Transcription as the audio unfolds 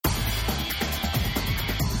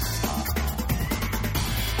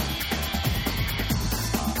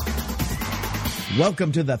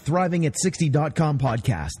Welcome to the ThrivingAt60.com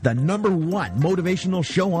podcast, the #1 motivational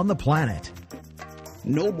show on the planet.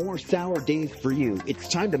 No more sour days for you. It's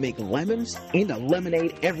time to make lemons into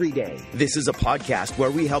lemonade every day. This is a podcast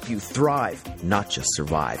where we help you thrive, not just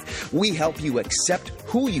survive. We help you accept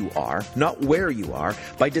who you are, not where you are,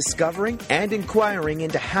 by discovering and inquiring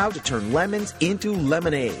into how to turn lemons into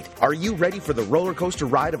lemonade. Are you ready for the roller coaster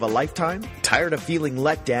ride of a lifetime? Tired of feeling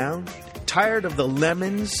let down? Tired of the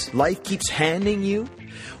lemons life keeps handing you?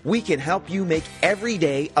 We can help you make every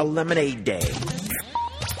day a lemonade day.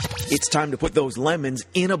 It's time to put those lemons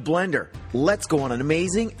in a blender. Let's go on an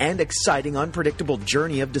amazing and exciting unpredictable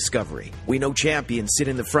journey of discovery. We know champions sit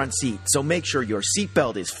in the front seat, so make sure your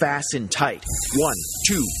seatbelt is fastened tight. 1,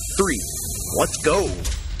 2, 3, let's go.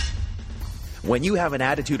 When you have an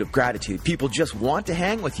attitude of gratitude, people just want to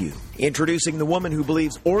hang with you. Introducing the woman who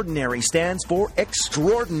believes ordinary stands for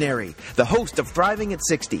extraordinary. The host of Thriving at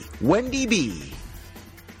 60, Wendy B.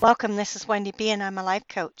 Welcome, this is Wendy B. and I'm a life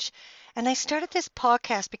coach. And I started this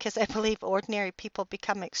podcast because I believe ordinary people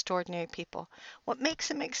become extraordinary people. What makes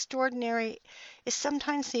them extraordinary is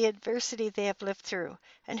sometimes the adversity they have lived through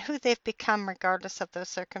and who they've become regardless of those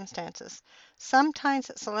circumstances. Sometimes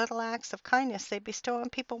it's the little acts of kindness they bestow on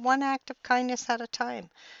people, one act of kindness at a time.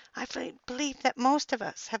 I believe that most of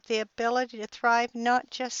us have the ability to thrive, not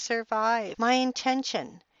just survive. My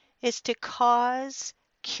intention is to cause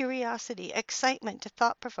curiosity, excitement, to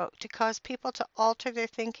thought-provoke, to cause people to alter their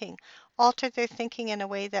thinking in a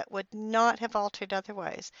way that would not have altered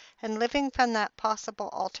otherwise, and living from that possible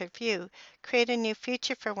altered view, create a new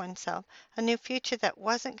future for oneself, a new future that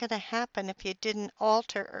wasn't going to happen if you didn't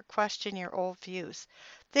alter or question your old views.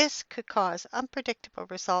 This could cause unpredictable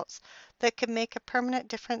results that could make a permanent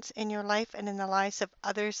difference in your life and in the lives of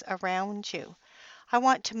others around you. I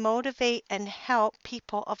want to motivate and help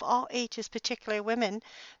people of all ages, particularly women,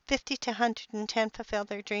 50 to 110, fulfill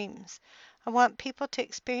their dreams. I want people to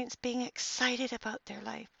experience being excited about their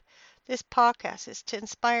life. This podcast is to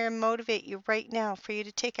inspire and motivate you right now for you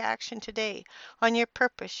to take action today on your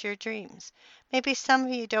purpose, your dreams. Maybe some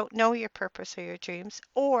of you don't know your purpose or your dreams,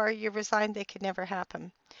 or you're resigned they could never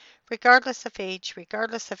happen. Regardless of age,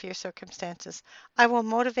 regardless of your circumstances, I will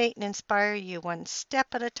motivate and inspire you one step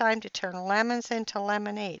at a time to turn lemons into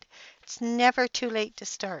lemonade. It's never too late to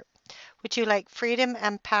start. Would you like freedom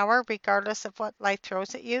and power regardless of what life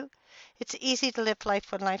throws at you? It's easy to live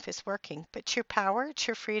life when life is working, but true power,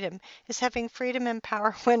 true freedom, is having freedom and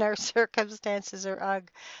power when our circumstances are ugh.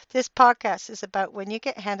 This podcast is about when you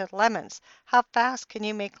get handed lemons, how fast can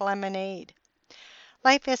you make lemonade?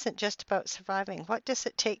 Life isn't just about surviving. What does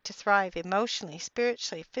it take to thrive emotionally,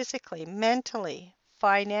 spiritually, physically, mentally,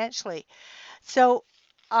 financially? So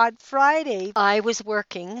on Friday, I was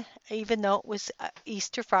working, even though it was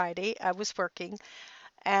Easter Friday, I was working,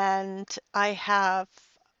 and I have,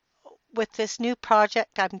 with this new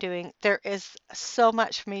project I'm doing, there is so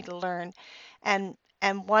much for me to learn. And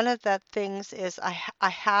one of the things is I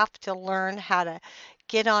have to learn how to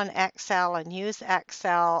get on Excel and use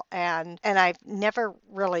Excel, and I've never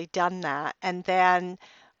really done that. And then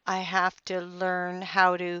I have to learn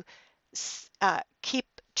how to keep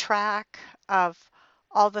track of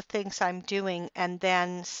all the things I'm doing and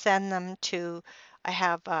then send them to, I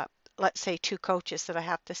have, let's say, 2 coaches that I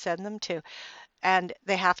have to send them to, and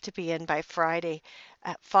they have to be in by Friday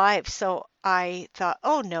at 5. So I thought,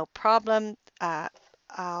 oh, no problem.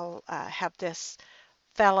 I'll have this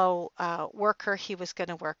fellow worker. He was going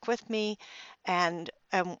to work with me, and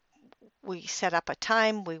we set up a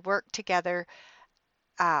time. We worked together,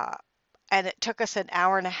 and it took us an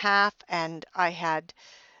hour and a half, and I had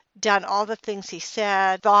done all the things he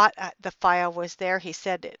said, thought the file was there. He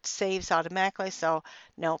said it saves automatically, so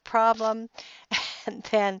no problem. And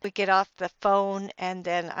then we get off the phone, and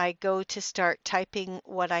then I go to start typing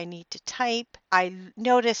what I need to type. I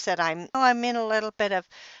notice that I'm in a little bit of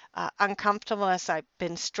uncomfortableness. I've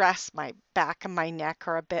been stressed. My back and my neck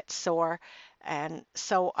are a bit sore. And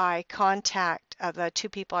so I contact the 2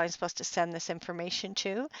 people I'm supposed to send this information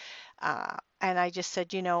to. And I just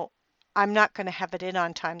said, I'm not going to have it in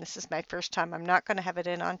on time. This is my first time. I'm not going to have it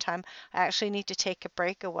in on time. I actually need to take a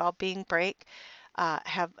break, a well-being break,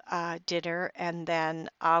 have dinner, and then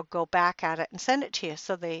I'll go back at it and send it to you.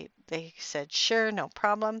 So they said, sure, no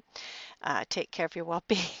problem. Take care of your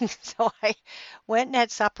well-being. So I went and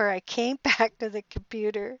had supper. I came back to the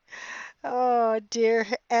computer. Oh dear.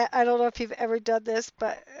 I don't know if you've ever done this,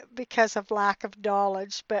 but because of lack of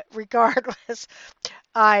knowledge, but regardless,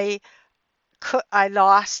 I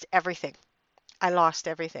lost everything.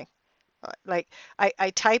 Like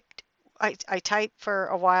I typed I typed for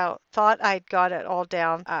a while, thought I'd got it all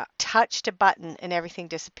down, touched a button and everything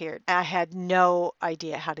disappeared. I had no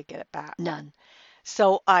idea how to get it back. None.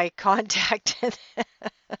 So I contacted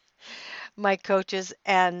my coaches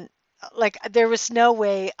and like there was no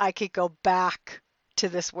way I could go back to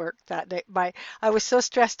this work that day. I was so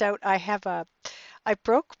stressed out. I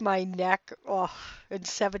broke my neck in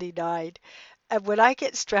 79. And when I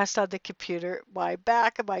get stressed on the computer, my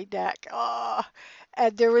back and my neck,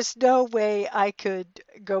 and there was no way I could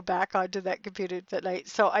go back onto that computer that night.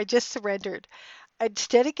 So I just surrendered.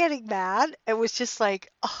 Instead of getting mad, it was just like,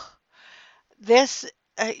 this.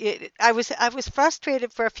 I was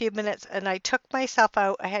frustrated for a few minutes, and I took myself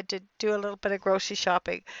out. I had to do a little bit of grocery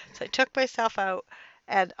shopping, so I took myself out,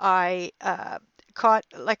 and I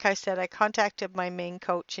like I said, I contacted my main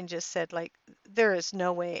coach and just said, like, there is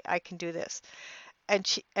no way I can do this.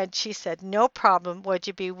 And she said, no problem. Would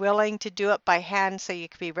you be willing to do it by hand so you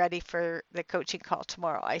could be ready for the coaching call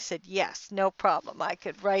tomorrow? I said, yes, no problem. I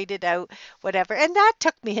could write it out, whatever. And that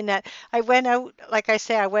took me in that. I went out, like I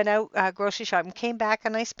say, I went out grocery shopping, came back,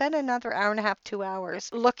 and I spent another hour and a half, 2 hours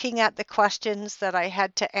looking at the questions that I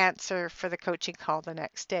had to answer for the coaching call the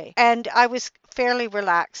next day. And I was fairly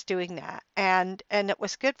relaxed doing that. And it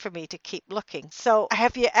was good for me to keep looking. So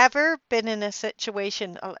have you ever been in a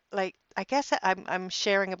situation like, I guess I'm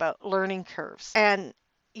sharing about learning curves, and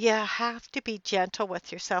you have to be gentle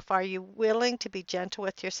with yourself. Are you willing to be gentle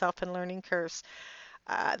with yourself in learning curves?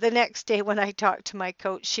 The next day when I talked to my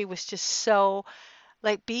coach, she was just so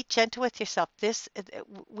like, be gentle with yourself.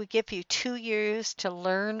 We give you 2 years to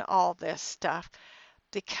learn all this stuff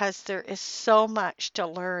because there is so much to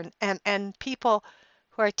learn, and people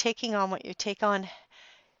who are taking on what you take on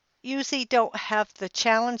usually don't have the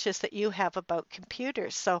challenges that you have about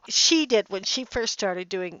computers. So she did when she first started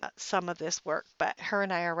doing some of this work, but her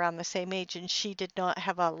and I are around the same age, and she did not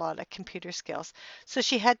have a lot of computer skills. So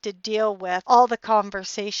she had to deal with all the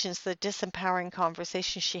conversations, the disempowering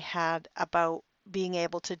conversations she had about being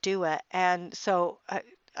able to do it. And so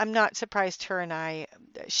I'm not surprised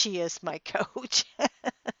she is my coach.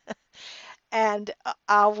 And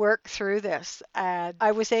I'll work through this. And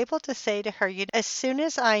I was able to say to her, as soon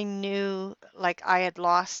as I knew like I had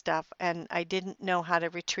lost stuff and I didn't know how to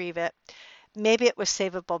retrieve it, maybe it was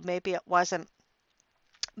savable, maybe it wasn't.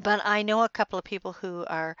 But I know a couple of people who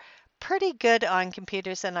are pretty good on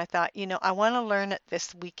computers, and I thought, I want to learn it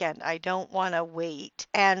this weekend. I don't want to wait.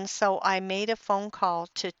 And so I made a phone call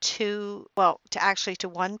to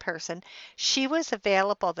one person. She was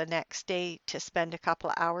available the next day to spend a couple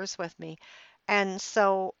of hours with me. And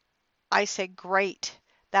so I said, great,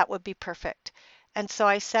 that would be perfect. And so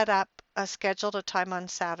I scheduled a time on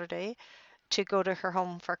Saturday to go to her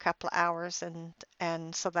home for a couple of hours,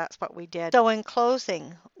 and so that's what we did. So in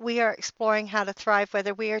closing, we are exploring how to thrive,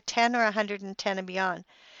 whether we are 10 or 110 and beyond.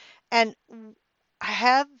 And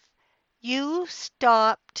have you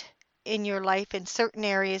stopped in your life in certain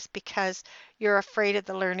areas because you're afraid of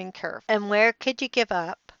the learning curve? And where could you give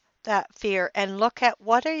up that fear and look at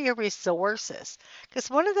what are your resources?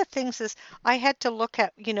 Because one of the things is I had to look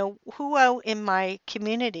at, who out in my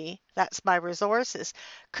community, that's my resources,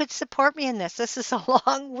 could support me in this. This is a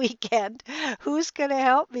long weekend. Who's going to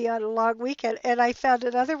help me on a long weekend? And I found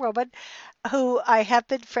another woman who I have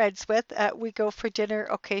been friends with. We go for dinner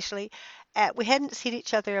occasionally. We hadn't seen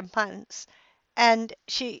each other in months. And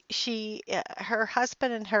her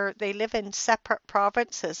husband and her, they live in separate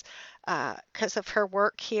provinces because of her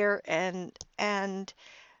work here. And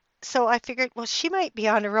so I figured, well, she might be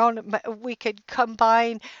on her own. We could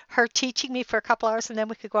combine her teaching me for a couple hours and then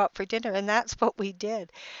we could go out for dinner. And that's what we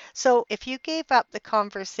did. So if you gave up the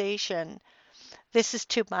conversation, this is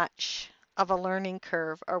too much of a learning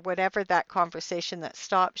curve or whatever that conversation that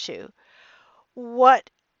stops you, what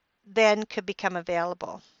then could become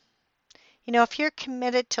available? If you're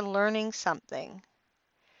committed to learning something,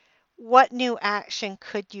 what new action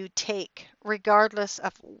could you take regardless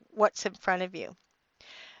of what's in front of you?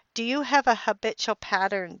 Do you have a habitual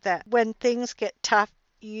pattern that when things get tough,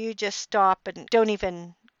 you just stop and don't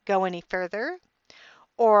even go any further?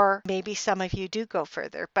 Or maybe some of you do go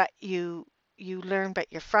further, but you learn, but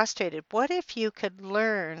you're frustrated. What if you could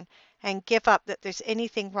learn and give up that there's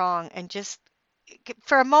anything wrong and just,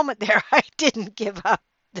 for a moment there, I didn't give up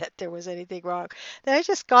that there was anything wrong. Then I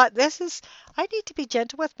just got, I need to be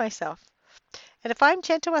gentle with myself. And if I'm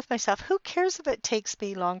gentle with myself, who cares if it takes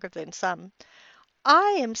me longer than some?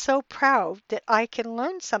 I am so proud that I can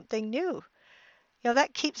learn something new.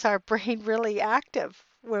 That keeps our brain really active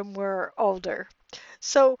when we're older.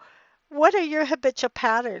 So What are your habitual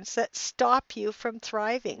patterns that stop you from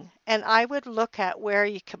thriving? And I would look at where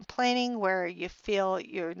you're complaining, where you feel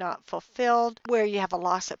you're not fulfilled, where you have a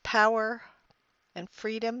loss of power and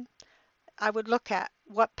freedom. I would look at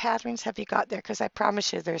what patterns have you got there, because I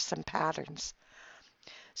promise you there's some patterns.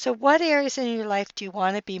 So what areas in your life do you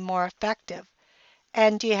want to be more effective?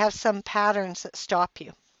 And do you have some patterns that stop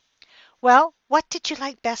you? Well, what did you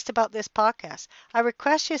like best about this podcast? I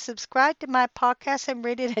request you subscribe to my podcast and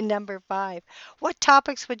rate it a number 5. What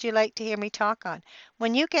topics would you like to hear me talk on?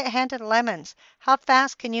 When you get handed lemons, how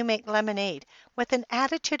fast can you make lemonade? With an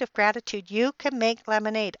attitude of gratitude, you can make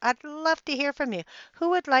lemonade. I'd love to hear from you.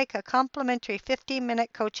 Who would like a complimentary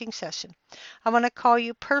 15-minute coaching session? I want to call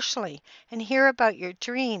you personally and hear about your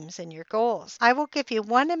dreams and your goals. I will give you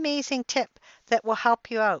one amazing tip that will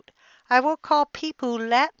help you out. I will call people who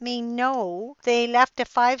let me know they left a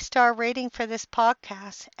 5-star rating for this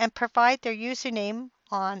podcast and provide their username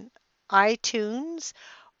on iTunes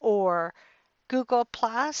or Google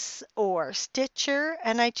Plus or Stitcher.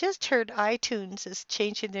 And I just heard iTunes is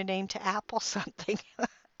changing their name to Apple something.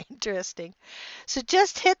 Interesting. So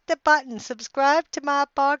just hit the button, subscribe to my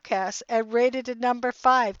podcast, and rate it a number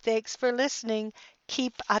 5. Thanks for listening.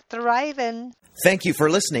 Keep a thriving. Thank you for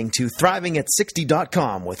listening to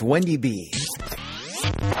ThrivingAt60.com with Wendy B.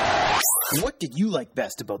 What did you like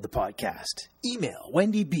best about the podcast? Email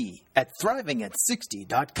Wendy B at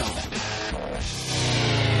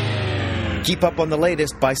ThrivingAt60.com. Keep up on the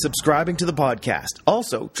latest by subscribing to the podcast.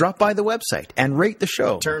 Also, drop by the website and rate the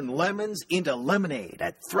show. Turn lemons into lemonade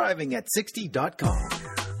at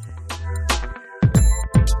ThrivingAt60.com.